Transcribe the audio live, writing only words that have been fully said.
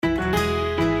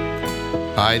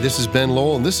Hi, this is Ben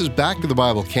Lowell, and this is Back to the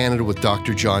Bible Canada with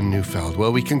Dr. John Neufeld.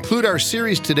 Well, we conclude our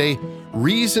series today,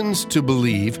 Reasons to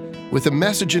Believe, with a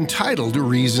message entitled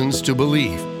Reasons to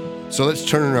Believe. So let's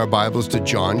turn in our Bibles to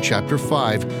John chapter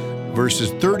 5,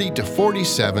 verses 30 to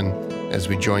 47, as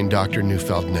we join Dr.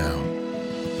 Neufeld now.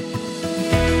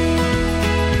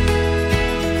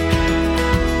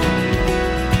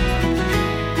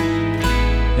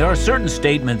 There are certain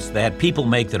statements that people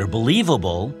make that are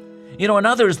believable, and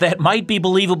others that might be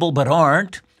believable but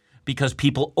aren't because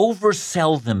people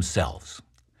oversell themselves.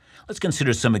 Let's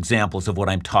consider some examples of what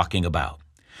I'm talking about.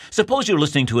 Suppose you're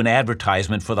listening to an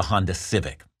advertisement for the Honda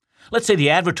Civic. Let's say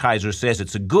the advertiser says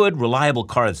it's a good, reliable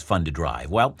car that's fun to drive.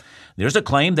 Well, there's a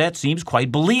claim that seems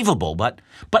quite believable, but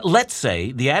let's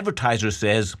say the advertiser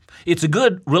says it's a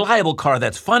good, reliable car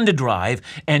that's fun to drive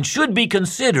and should be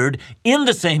considered in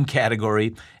the same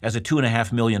category as a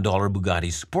 $2.5 million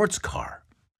Bugatti sports car.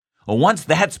 Well, once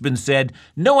that's been said,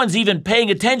 no one's even paying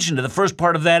attention to the first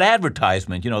part of that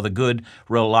advertisement, the good,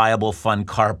 reliable, fun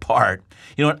car part.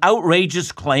 An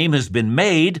outrageous claim has been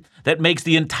made that makes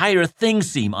the entire thing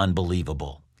seem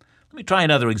unbelievable. Let me try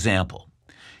another example.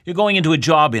 You're going into a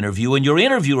job interview and your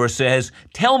interviewer says,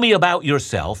 "Tell me about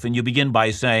yourself," and you begin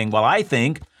by saying, "Well, I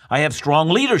think I have strong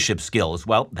leadership skills."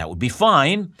 Well, that would be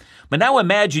fine. But now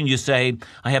imagine you say,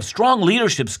 "I have strong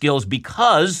leadership skills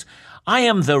because I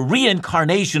am the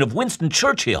reincarnation of Winston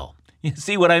Churchill." You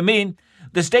see what I mean?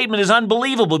 The statement is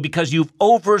unbelievable because you've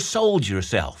oversold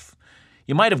yourself.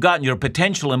 You might have gotten your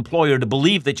potential employer to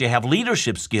believe that you have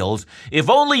leadership skills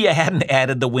if only you hadn't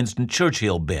added the Winston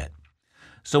Churchill bit.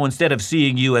 So instead of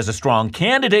seeing you as a strong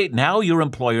candidate, now your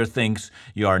employer thinks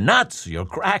you're nuts, you're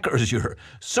crackers, you're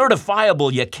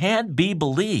certifiable, you can't be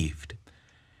believed.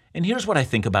 And here's what I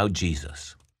think about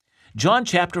Jesus. John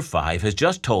chapter 5 has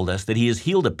just told us that he has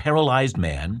healed a paralyzed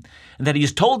man and that he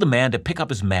has told the man to pick up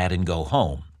his mat and go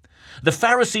home. The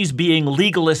Pharisees, being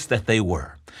legalists that they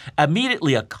were,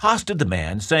 immediately accosted the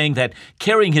man, saying that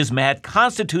carrying his mat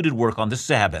constituted work on the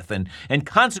Sabbath, and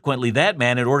consequently that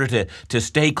man, in order to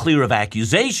stay clear of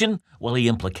accusation, well, he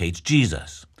implicates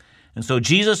Jesus. And so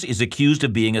Jesus is accused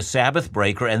of being a Sabbath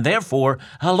breaker and therefore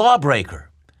a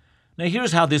lawbreaker. Now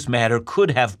here's how this matter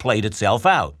could have played itself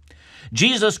out.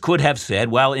 Jesus could have said,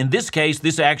 well, in this case,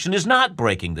 this action is not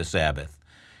breaking the Sabbath.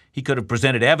 He could have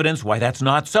presented evidence why that's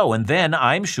not so, and then,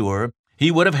 I'm sure,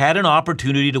 he would have had an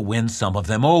opportunity to win some of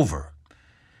them over.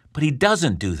 But he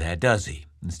doesn't do that, does he?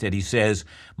 Instead, he says,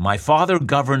 "My Father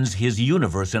governs his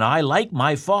universe, and I, like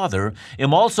my Father,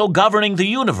 am also governing the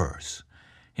universe."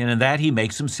 And in that, he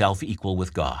makes himself equal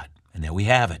with God. And there we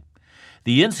have it.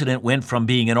 The incident went from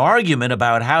being an argument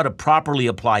about how to properly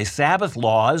apply Sabbath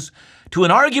laws to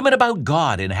an argument about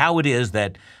God and how it is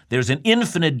that there's an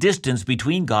infinite distance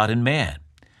between God and man.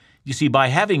 You see, by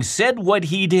having said what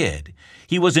he did,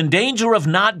 he was in danger of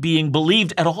not being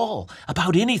believed at all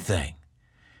about anything.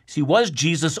 See, was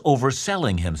Jesus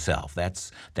overselling himself?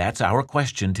 That's our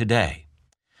question today.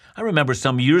 I remember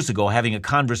some years ago having a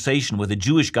conversation with a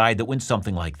Jewish guide that went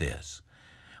something like this.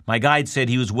 My guide said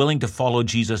he was willing to follow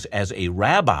Jesus as a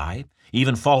rabbi,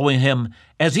 even following him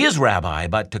as his rabbi,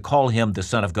 but to call him the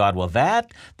Son of God, well, that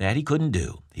he couldn't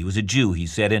do. He was a Jew, he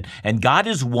said, and God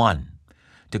is one.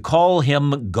 To call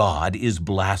him God is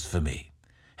blasphemy.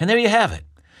 And there you have it.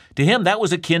 To him, that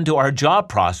was akin to our job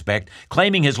prospect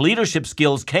claiming his leadership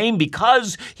skills came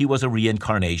because he was a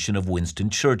reincarnation of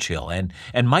Winston Churchill. And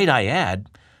might I add,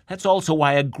 that's also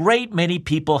why a great many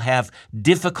people have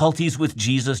difficulties with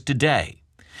Jesus today.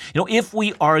 If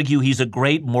we argue he's a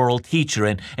great moral teacher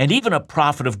and even a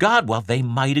prophet of God, well, they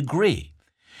might agree.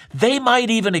 They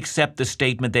might even accept the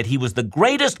statement that he was the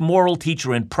greatest moral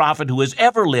teacher and prophet who has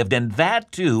ever lived, and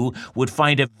that, too, would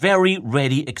find a very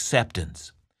ready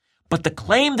acceptance. But the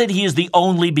claim that he is the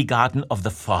only begotten of the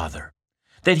Father,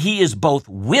 that he is both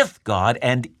with God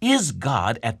and is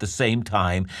God at the same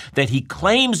time, that he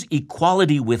claims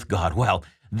equality with God, well,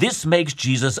 this makes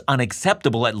Jesus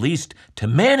unacceptable, at least to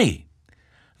many.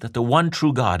 That the one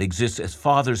true God exists as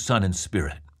Father, Son, and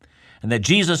Spirit, and that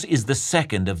Jesus is the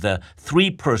second of the three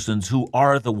persons who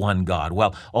are the one God.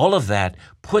 Well, all of that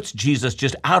puts Jesus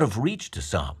just out of reach to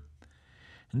some.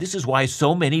 And this is why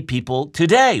so many people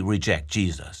today reject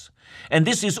Jesus. And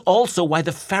this is also why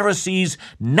the Pharisees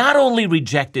not only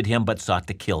rejected him, but sought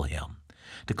to kill him.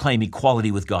 To claim equality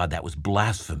with God, that was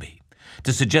blasphemy.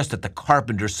 To suggest that the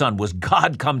carpenter's son was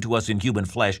God come to us in human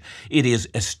flesh, it is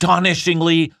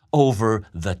astonishingly over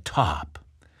the top.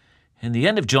 And the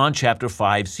end of John chapter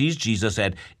 5 sees Jesus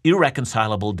at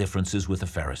irreconcilable differences with the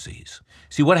Pharisees.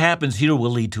 See, what happens here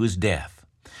will lead to his death.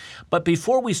 But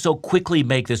before we so quickly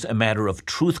make this a matter of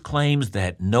truth claims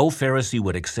that no Pharisee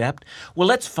would accept, well,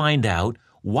 let's find out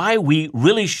why we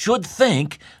really should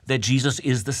think that Jesus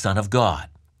is the Son of God.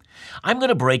 I'm going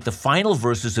to break the final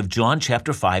verses of John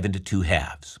chapter 5 into two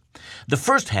halves. The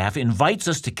first half invites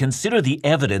us to consider the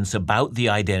evidence about the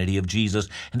identity of Jesus,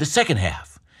 and the second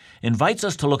half invites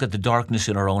us to look at the darkness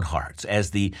in our own hearts as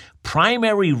the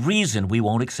primary reason we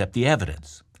won't accept the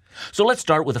evidence. So let's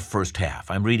start with the first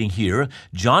half. I'm reading here,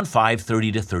 John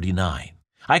 5:30-39.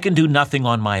 I can do nothing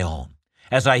on my own.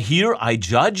 As I hear, I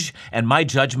judge, and my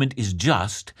judgment is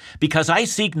just, because I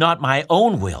seek not my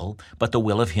own will, but the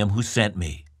will of him who sent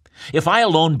me. If I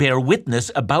alone bear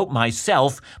witness about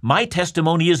myself, my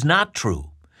testimony is not true.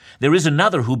 There is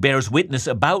another who bears witness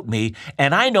about me,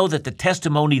 and I know that the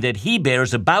testimony that he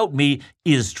bears about me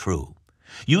is true.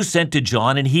 You sent to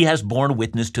John, and he has borne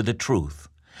witness to the truth.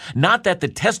 Not that the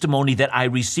testimony that I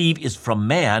receive is from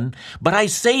man, but I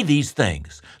say these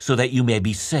things so that you may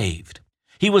be saved.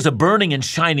 He was a burning and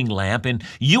shining lamp, and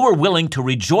you were willing to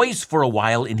rejoice for a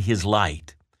while in his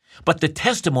light. But the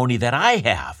testimony that I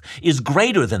have is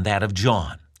greater than that of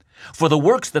John. For the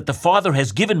works that the Father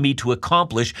has given me to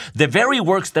accomplish, the very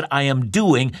works that I am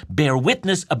doing, bear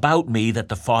witness about me that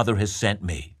the Father has sent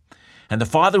me. And the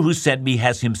Father who sent me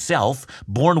has himself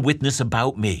borne witness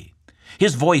about me.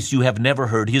 His voice you have never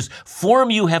heard, his form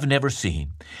you have never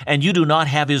seen, and you do not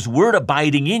have his word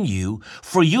abiding in you,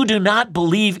 for you do not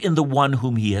believe in the one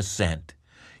whom he has sent.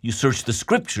 You search the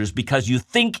Scriptures because you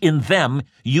think in them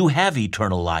you have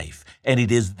eternal life, and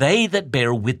it is they that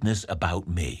bear witness about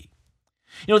me.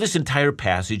 You know, this entire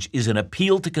passage is an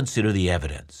appeal to consider the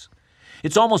evidence.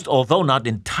 It's almost, although not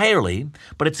entirely,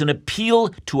 but it's an appeal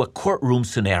to a courtroom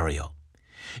scenario.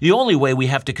 The only way we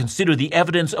have to consider the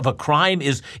evidence of a crime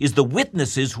is the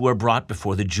witnesses who are brought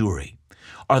before the jury.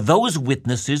 Are those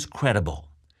witnesses credible?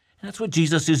 And that's what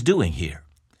Jesus is doing here.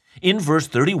 In verse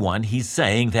 31, he's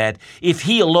saying that if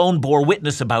he alone bore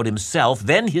witness about himself,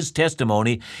 then his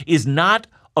testimony is not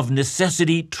of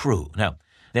necessity true. Now,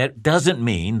 that doesn't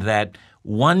mean that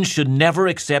one should never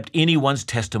accept anyone's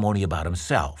testimony about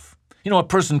himself. You know, a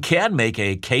person can make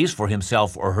a case for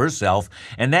himself or herself,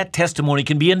 and that testimony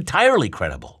can be entirely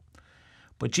credible.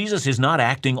 But Jesus is not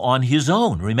acting on his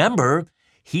own. Remember,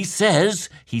 he says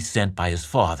he's sent by his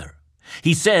Father.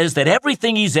 He says that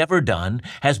everything he's ever done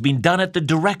has been done at the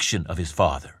direction of his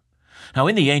Father. Now,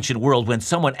 in the ancient world, when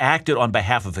someone acted on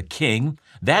behalf of a king,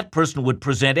 that person would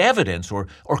present evidence or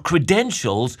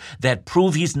credentials that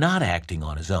prove he's not acting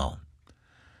on his own.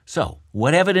 So,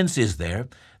 what evidence is there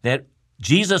that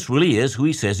Jesus really is who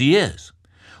he says he is?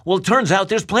 Well, it turns out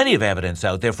there's plenty of evidence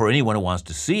out there for anyone who wants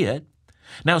to see it.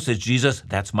 Now, says Jesus,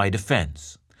 that's my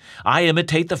defense. I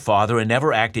imitate the Father and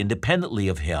never act independently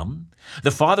of him.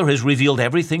 The Father has revealed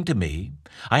everything to me.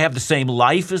 I have the same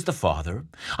life as the Father.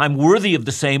 I'm worthy of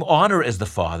the same honor as the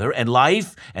Father, and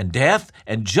life and death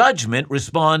and judgment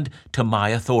respond to my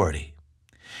authority.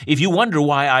 If you wonder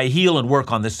why I heal and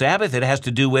work on the Sabbath, it has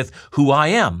to do with who I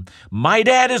am. My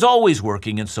dad is always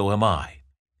working, and so am I.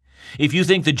 If you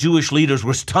think the Jewish leaders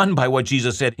were stunned by what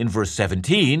Jesus said in verse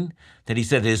 17, that he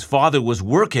said his Father was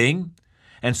working,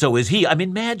 and so is he.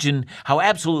 Imagine how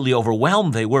absolutely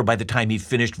overwhelmed they were by the time he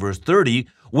finished verse 30,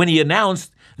 when he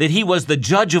announced that he was the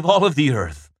judge of all of the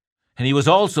earth. And he was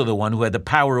also the one who had the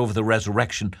power over the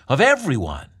resurrection of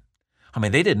everyone.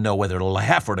 They didn't know whether to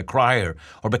laugh or to cry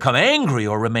or become angry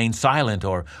or remain silent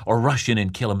or rush in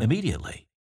and kill him immediately.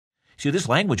 See, this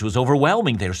language was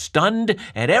overwhelming. They're stunned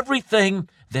at everything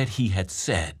that he had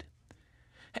said.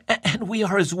 And we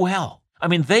are as well.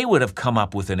 They would have come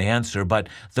up with an answer, but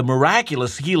the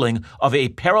miraculous healing of a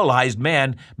paralyzed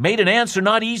man made an answer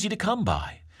not easy to come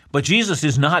by. But Jesus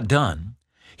is not done.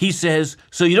 He says,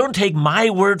 so you don't take my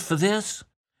word for this?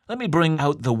 Let me bring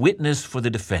out the witness for the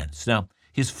defense. Now,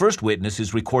 his first witness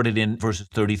is recorded in verses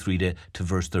 33 to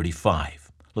verse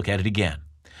 35. Look at it again.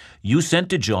 You sent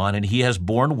to John, and he has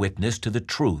borne witness to the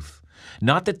truth.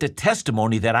 Not that the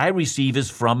testimony that I receive is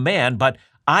from man, but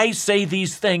I say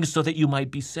these things so that you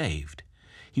might be saved.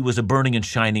 He was a burning and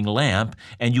shining lamp,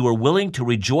 and you were willing to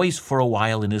rejoice for a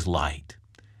while in his light.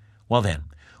 Well then,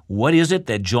 what is it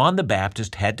that John the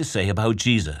Baptist had to say about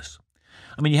Jesus?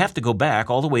 You have to go back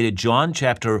all the way to John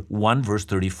chapter 1, verse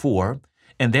 34,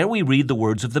 and there we read the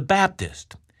words of the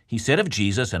Baptist. He said of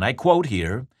Jesus, and I quote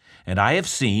here, and I have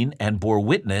seen and bore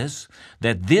witness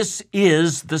that this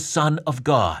is the Son of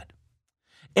God.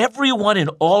 Everyone in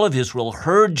all of Israel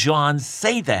heard John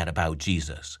say that about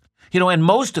Jesus. And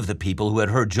most of the people who had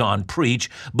heard John preach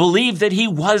believed that he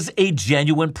was a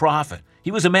genuine prophet.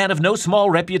 He was a man of no small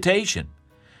reputation.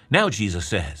 Now Jesus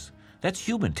says, that's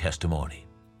human testimony.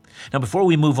 Now, before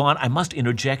we move on, I must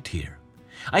interject here.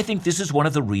 I think this is one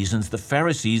of the reasons the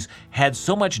Pharisees had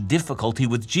so much difficulty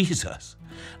with Jesus.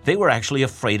 They were actually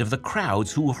afraid of the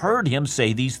crowds who heard him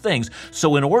say these things.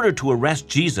 So in order to arrest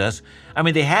Jesus,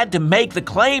 they had to make the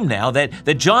claim now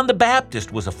that John the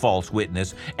Baptist was a false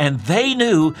witness, and they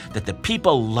knew that the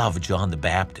people loved John the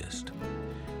Baptist.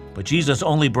 But Jesus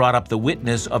only brought up the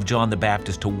witness of John the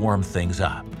Baptist to warm things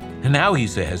up. And now he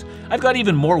says, I've got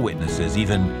even more witnesses,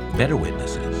 even better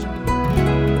witnesses.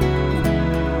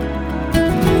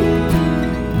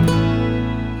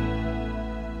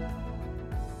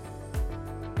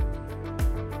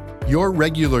 Your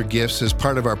regular gifts as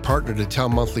part of our Partner to Tell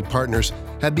monthly partners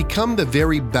have become the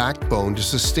very backbone to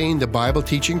sustain the Bible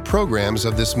teaching programs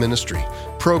of this ministry.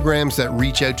 Programs that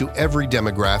reach out to every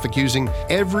demographic using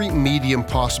every medium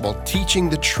possible, teaching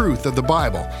the truth of the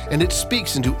Bible, and it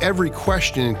speaks into every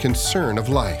question and concern of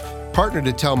life. Partner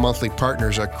to Tell monthly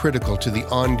partners are critical to the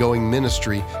ongoing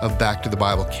ministry of Back to the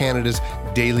Bible Canada's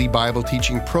daily Bible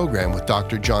teaching program with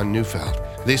Dr. John Neufeld.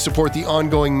 They support the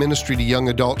ongoing ministry to young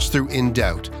adults through In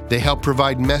Doubt. They help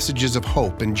provide messages of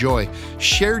hope and joy,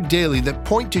 shared daily, that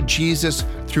point to Jesus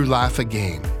through Laugh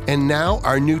Again. And now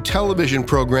our new television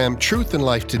program, Truth in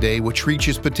Life Today, which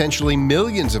reaches potentially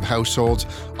millions of households,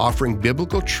 offering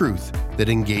biblical truth that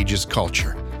engages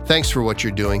culture. Thanks for what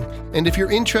you're doing. And if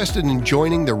you're interested in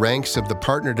joining the ranks of the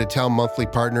Partner to Tell monthly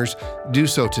partners, do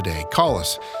so today. Call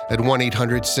us at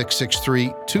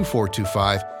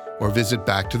 1-800-663-2425 or visit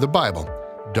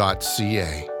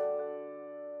backtothebible.ca.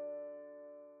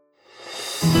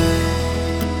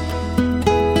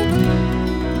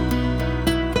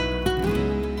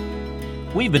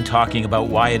 We've been talking about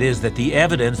why it is that the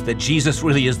evidence that Jesus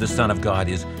really is the Son of God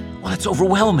is, it's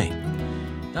overwhelming.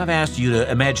 I've asked you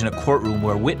to imagine a courtroom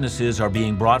where witnesses are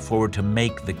being brought forward to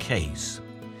make the case.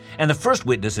 And the first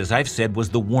witness, as I've said, was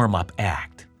the warm-up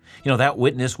act. That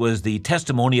witness was the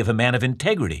testimony of a man of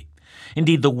integrity.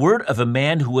 Indeed, the word of a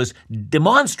man who was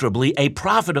demonstrably a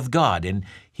prophet of God, and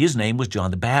his name was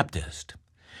John the Baptist.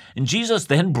 And Jesus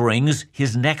then brings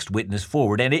his next witness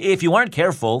forward, and if you aren't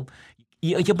careful,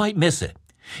 you might miss it.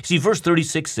 See, verse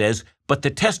 36 says, "But the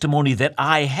testimony that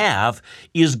I have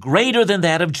is greater than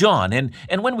that of John." And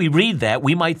when we read that,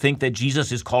 we might think that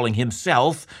Jesus is calling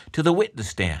himself to the witness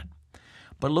stand.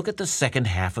 But look at the second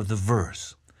half of the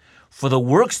verse. "For the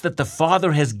works that the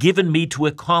Father has given me to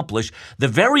accomplish, the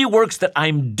very works that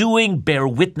I'm doing bear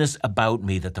witness about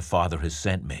me that the Father has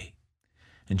sent me."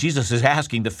 And Jesus is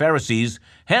asking the Pharisees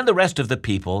and the rest of the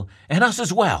people, and us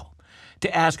as well,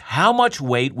 to ask how much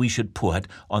weight we should put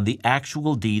on the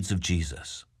actual deeds of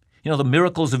Jesus. The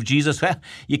miracles of Jesus,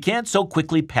 you can't so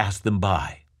quickly pass them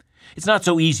by. It's not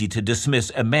so easy to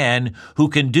dismiss a man who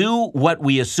can do what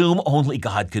we assume only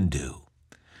God can do.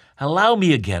 Allow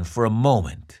me again for a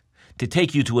moment to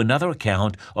take you to another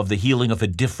account of the healing of a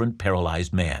different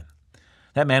paralyzed man.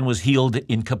 That man was healed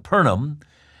in Capernaum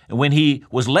when he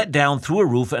was let down through a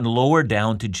roof and lowered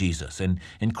down to Jesus, and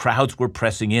crowds were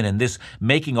pressing in, and this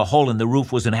making a hole in the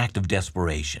roof was an act of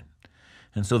desperation.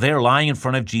 And so there, lying in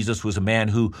front of Jesus, was a man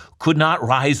who could not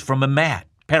rise from a mat,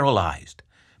 paralyzed.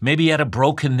 Maybe he had a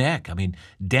broken neck.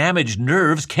 Damaged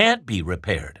nerves can't be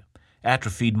repaired.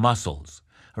 Atrophied muscles,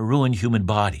 a ruined human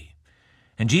body.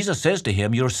 And Jesus says to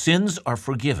him, "Your sins are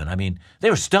forgiven."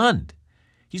 They're stunned.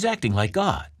 He's acting like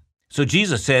God. So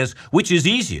Jesus says, which is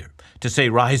easier, to say,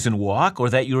 "Rise and walk," or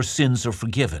that your sins are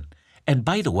forgiven? And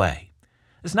by the way,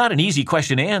 it's not an easy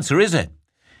question to answer, is it?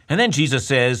 And then Jesus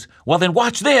says, "Well, then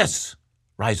watch this.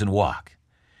 Rise and walk."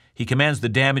 He commands the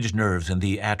damaged nerves and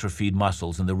the atrophied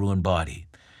muscles and the ruined body.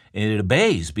 And it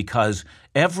obeys because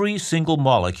every single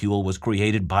molecule was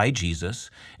created by Jesus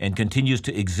and continues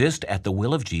to exist at the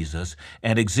will of Jesus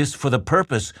and exists for the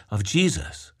purpose of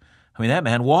Jesus. That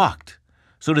man walked.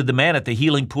 So did the man at the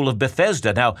healing pool of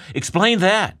Bethesda. Now, explain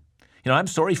that. I'm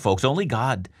sorry, folks, only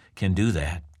God can do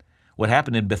that. What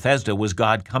happened in Bethesda was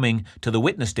God coming to the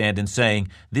witness stand and saying,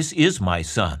 "This is my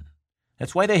son."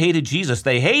 That's why they hated Jesus.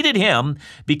 They hated him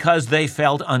because they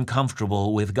felt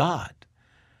uncomfortable with God.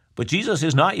 But Jesus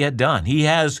is not yet done. He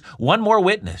has one more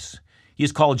witness. He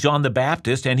is called John the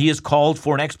Baptist, and he is called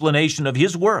for an explanation of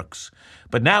his works.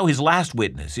 But now his last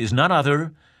witness is none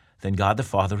other than God the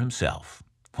Father himself.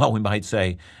 Well, we might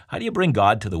say, how do you bring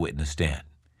God to the witness stand?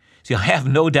 See, I have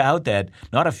no doubt that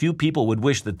not a few people would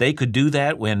wish that they could do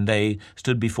that when they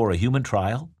stood before a human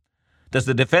trial. Does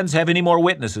the defense have any more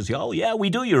witnesses? "Oh, yeah, we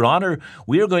do, Your Honor.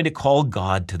 We are going to call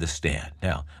God to the stand."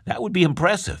 Now, that would be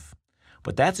impressive,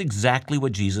 but that's exactly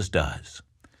what Jesus does.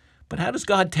 But how does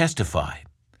God testify?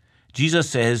 Jesus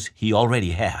says he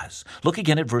already has. Look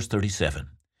again at verse 37.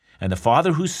 And the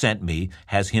Father who sent me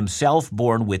has himself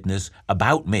borne witness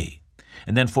about me.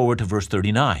 And then forward to verse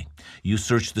 39. You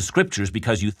search the Scriptures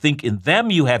because you think in them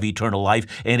you have eternal life,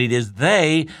 and it is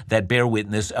they that bear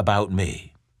witness about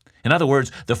me. In other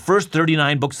words, the first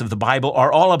 39 books of the Bible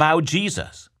are all about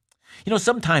Jesus.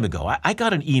 Some time ago, I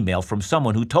got an email from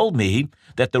someone who told me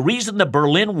that the reason the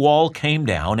Berlin Wall came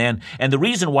down and the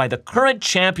reason why the current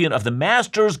champion of the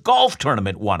Masters golf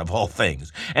tournament won, of all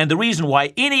things, and the reason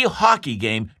why any hockey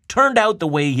game turned out the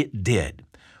way it did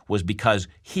was because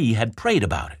he had prayed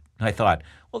about it. And I thought,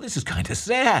 well, this is kind of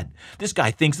sad. This guy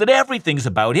thinks that everything's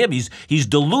about him. He's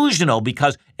delusional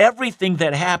because everything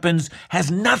that happens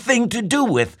has nothing to do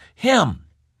with him.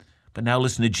 But now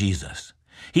listen to Jesus.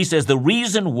 He says the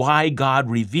reason why God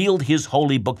revealed his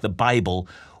holy book, the Bible,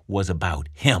 was about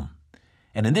him.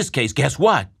 And in this case, guess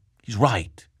what? He's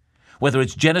right. Whether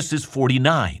it's Genesis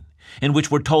 49, in which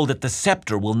we're told that the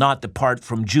scepter will not depart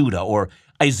from Judah, or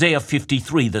Isaiah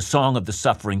 53, the song of the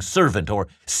suffering servant, or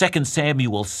 2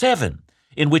 Samuel 7,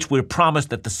 in which we're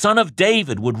promised that the Son of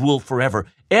David would rule forever.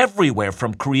 Everywhere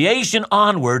from creation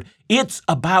onward, it's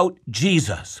about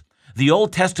Jesus. The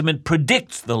Old Testament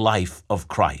predicts the life of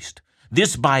Christ.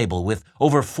 This Bible, with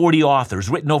over 40 authors,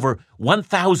 written over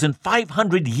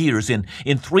 1,500 years in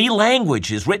 3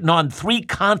 languages, written on 3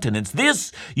 continents,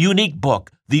 this unique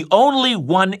book, the only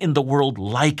one in the world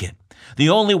like it, the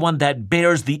only one that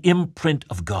bears the imprint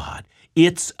of God,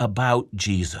 it's about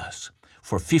Jesus.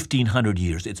 For 1,500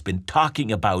 years, it's been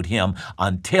talking about him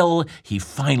until he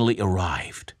finally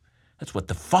arrived. That's what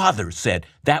the Father said.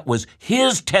 That was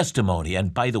his testimony.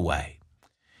 And by the way,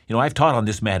 I've taught on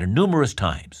this matter numerous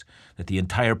times, that the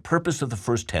entire purpose of the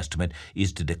First Testament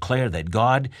is to declare that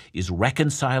God is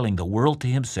reconciling the world to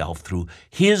himself through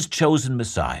his chosen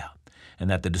Messiah, and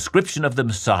that the description of the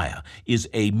Messiah is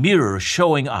a mirror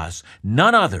showing us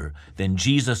none other than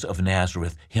Jesus of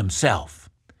Nazareth himself.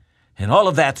 And all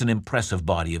of that's an impressive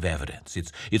body of evidence.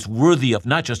 It's worthy of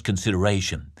not just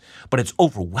consideration, but it's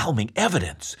overwhelming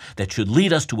evidence that should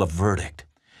lead us to a verdict.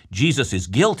 Jesus is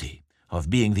guilty of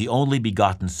being the only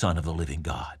begotten Son of the living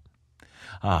God.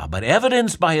 But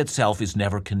evidence by itself is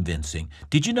never convincing.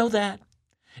 Did you know that?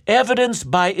 Evidence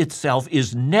by itself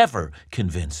is never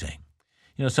convincing.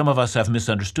 Some of us have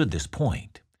misunderstood this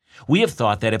point. We have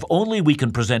thought that if only we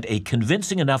can present a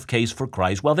convincing enough case for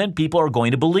Christ, well, then people are going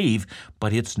to believe,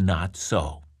 but it's not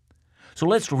so. So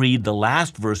let's read the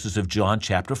last verses of John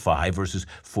chapter 5, verses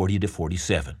 40 to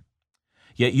 47.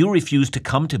 Yet you refuse to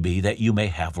come to me that you may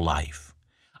have life.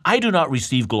 I do not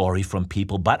receive glory from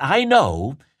people, but I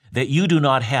know that you do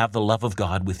not have the love of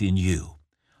God within you.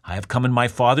 I have come in my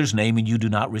Father's name, and you do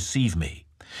not receive me.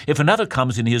 If another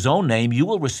comes in his own name, you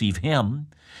will receive him.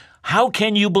 How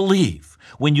can you believe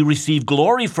when you receive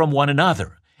glory from one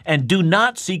another, and do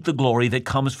not seek the glory that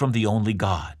comes from the only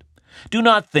God? Do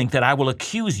not think that I will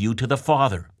accuse you to the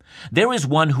Father. There is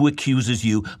one who accuses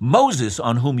you, Moses,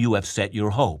 on whom you have set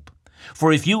your hope.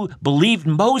 For if you believed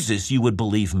Moses, you would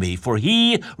believe me, for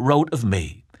he wrote of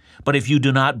me. But if you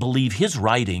do not believe his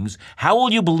writings, how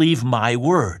will you believe my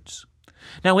words?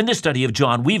 Now, in this study of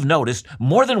John, we've noticed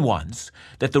more than once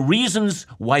that the reasons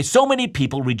why so many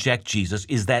people reject Jesus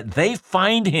is that they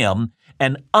find him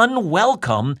an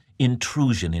unwelcome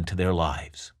intrusion into their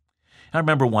lives. I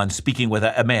remember once speaking with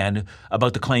a man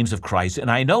about the claims of Christ,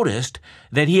 and I noticed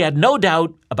that he had no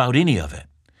doubt about any of it.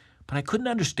 But I couldn't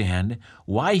understand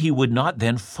why he would not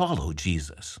then follow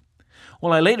Jesus.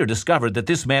 Well, I later discovered that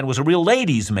this man was a real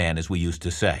ladies' man, as we used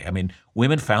to say.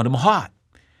 Women found him hot.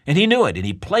 And he knew it, and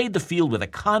he played the field with a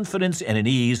confidence and an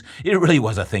ease. It really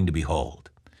was a thing to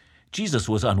behold. Jesus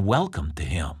was unwelcome to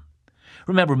him.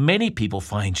 Remember, many people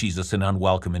find Jesus an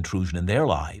unwelcome intrusion in their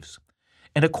lives.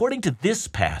 And according to this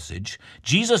passage,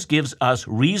 Jesus gives us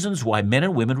reasons why men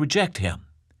and women reject him.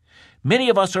 Many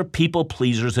of us are people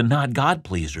pleasers and not God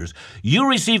pleasers. You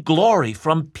receive glory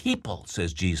from people,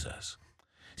 says Jesus.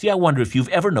 See, I wonder if you've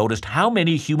ever noticed how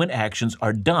many human actions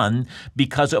are done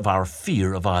because of our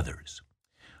fear of others.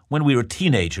 When we were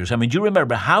teenagers, do you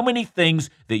remember how many things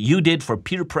that you did for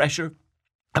peer pressure?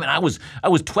 I was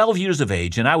 12 years of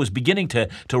age, and I was beginning to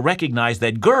recognize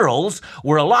that girls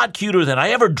were a lot cuter than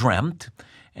I ever dreamt.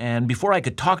 And before I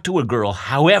could talk to a girl,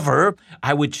 however,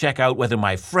 I would check out whether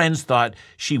my friends thought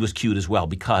she was cute as well,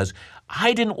 because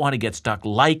I didn't want to get stuck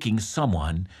liking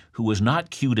someone who was not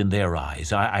cute in their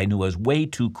eyes. I knew I was way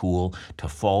too cool to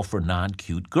fall for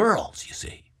non-cute girls, you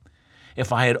see.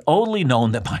 If I had only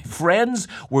known that my friends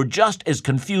were just as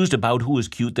confused about who was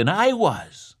cute than I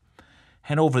was.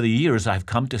 And over the years, I've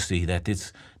come to see that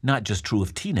it's not just true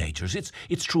of teenagers,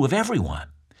 it's true of everyone.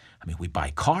 We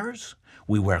buy cars,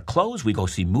 We wear clothes, we go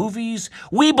see movies.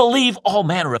 We believe all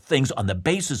manner of things on the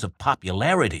basis of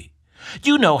popularity.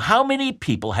 Do you know how many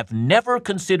people have never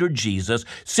considered Jesus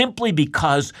simply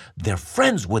because their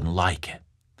friends wouldn't like it?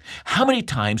 How many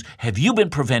times have you been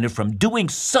prevented from doing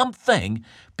something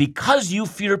because you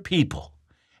fear people?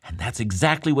 And that's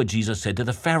exactly what Jesus said to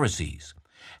the Pharisees.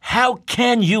 How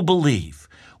can you believe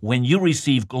when you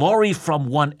receive glory from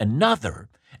one another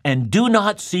and do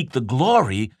not seek the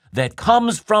glory that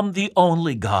comes from the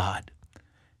only God?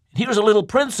 Here's a little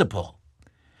principle.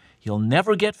 You'll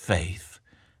never get faith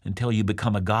until you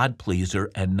become a God pleaser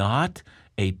and not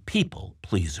a people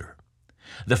pleaser.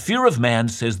 The fear of man,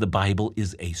 says the Bible,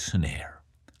 is a snare.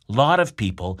 A lot of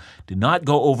people did not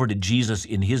go over to Jesus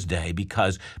in his day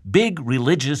because big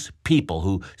religious people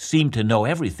who seemed to know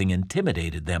everything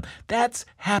intimidated them. That's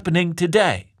happening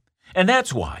today. And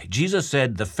that's why Jesus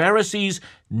said the Pharisees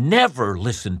never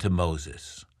listened to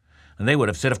Moses. And they would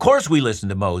have said, of course we listen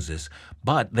to Moses,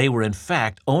 but they were in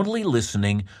fact only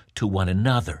listening to one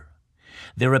another.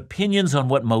 Their opinions on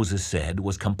what Moses said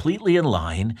was completely in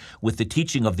line with the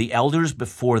teaching of the elders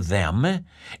before them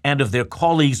and of their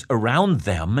colleagues around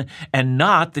them, and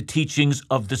not the teachings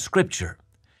of the Scripture.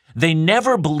 They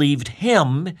never believed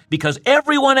him because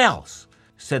everyone else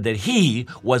said that he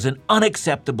was an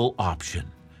unacceptable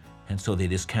option, and so they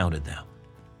discounted them.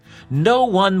 No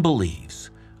one believes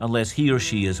unless he or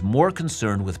she is more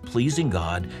concerned with pleasing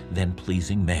God than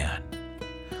pleasing man.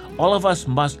 All of us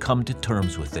must come to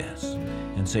terms with this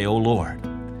and say, "Oh Lord,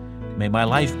 may my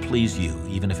life please you,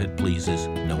 even if it pleases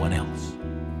no one else."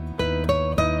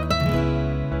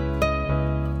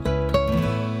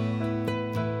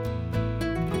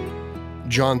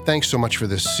 John, thanks so much for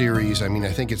this series. I mean,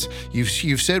 I think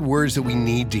you've said words that we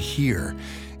need to hear.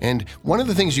 And one of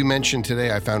the things you mentioned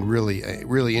today I found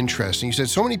really interesting. You said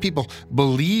so many people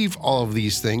believe all of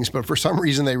these things, but for some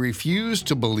reason they refuse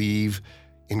to believe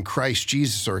in Christ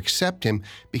Jesus or accept him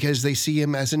because they see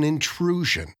him as an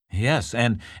intrusion. Yes,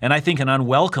 and I think an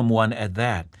unwelcome one at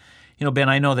that. You know, Ben,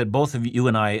 I know that both of you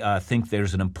and I think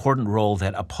there's an important role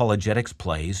that apologetics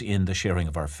plays in the sharing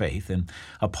of our faith. And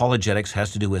apologetics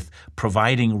has to do with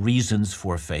providing reasons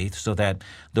for faith so that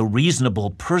the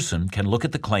reasonable person can look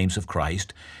at the claims of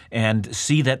Christ and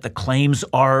see that the claims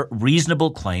are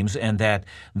reasonable claims and that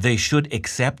they should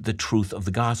accept the truth of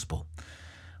the gospel.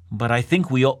 But I think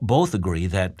we both agree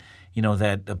that,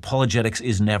 that apologetics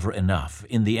is never enough.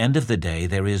 In the end of the day,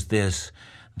 there is this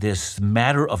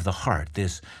matter of the heart,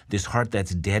 this heart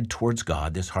that's dead towards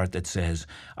God, this heart that says,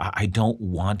 I don't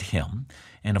want him.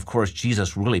 And of course,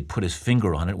 Jesus really put his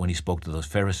finger on it when he spoke to those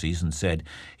Pharisees and said,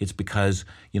 it's because,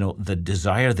 the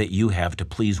desire that you have to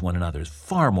please one another is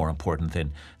far more important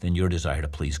than your desire to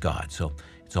please God. So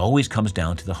it always comes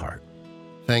down to the heart.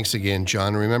 Thanks again,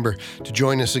 John. Remember to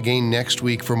join us again next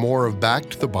week for more of Back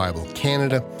to the Bible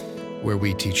Canada, where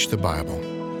we teach the Bible.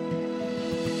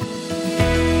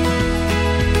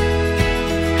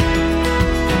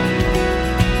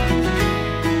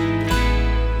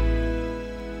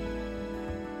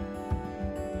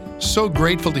 So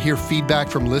grateful to hear feedback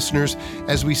from listeners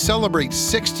as we celebrate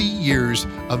 60 years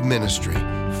of ministry.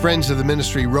 Friends of the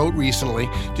ministry wrote recently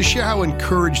to share how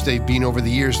encouraged they've been over the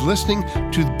years listening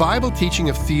to the Bible teaching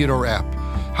of Theodore Epp,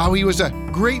 how he was a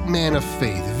great man of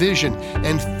faith, vision,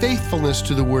 and faithfulness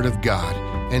to the Word of God.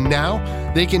 And now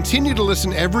they continue to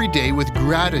listen every day with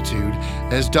gratitude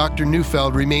as Dr.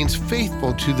 Neufeld remains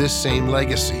faithful to this same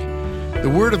legacy. The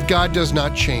Word of God does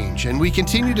not change, and we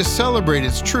continue to celebrate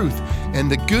its truth and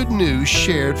the good news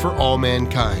shared for all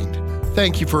mankind.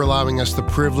 Thank you for allowing us the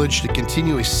privilege to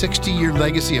continue a 60-year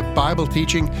legacy of Bible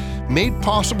teaching made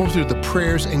possible through the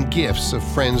prayers and gifts of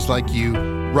friends like you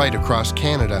right across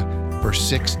Canada for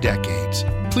 6 decades.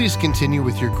 Please continue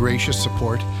with your gracious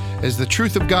support as the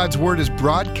truth of God's Word is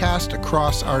broadcast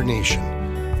across our nation.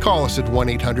 Call us at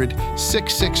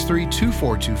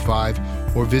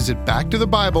 1-800-663-2425 or visit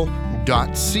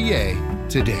backtothebible.ca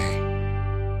today.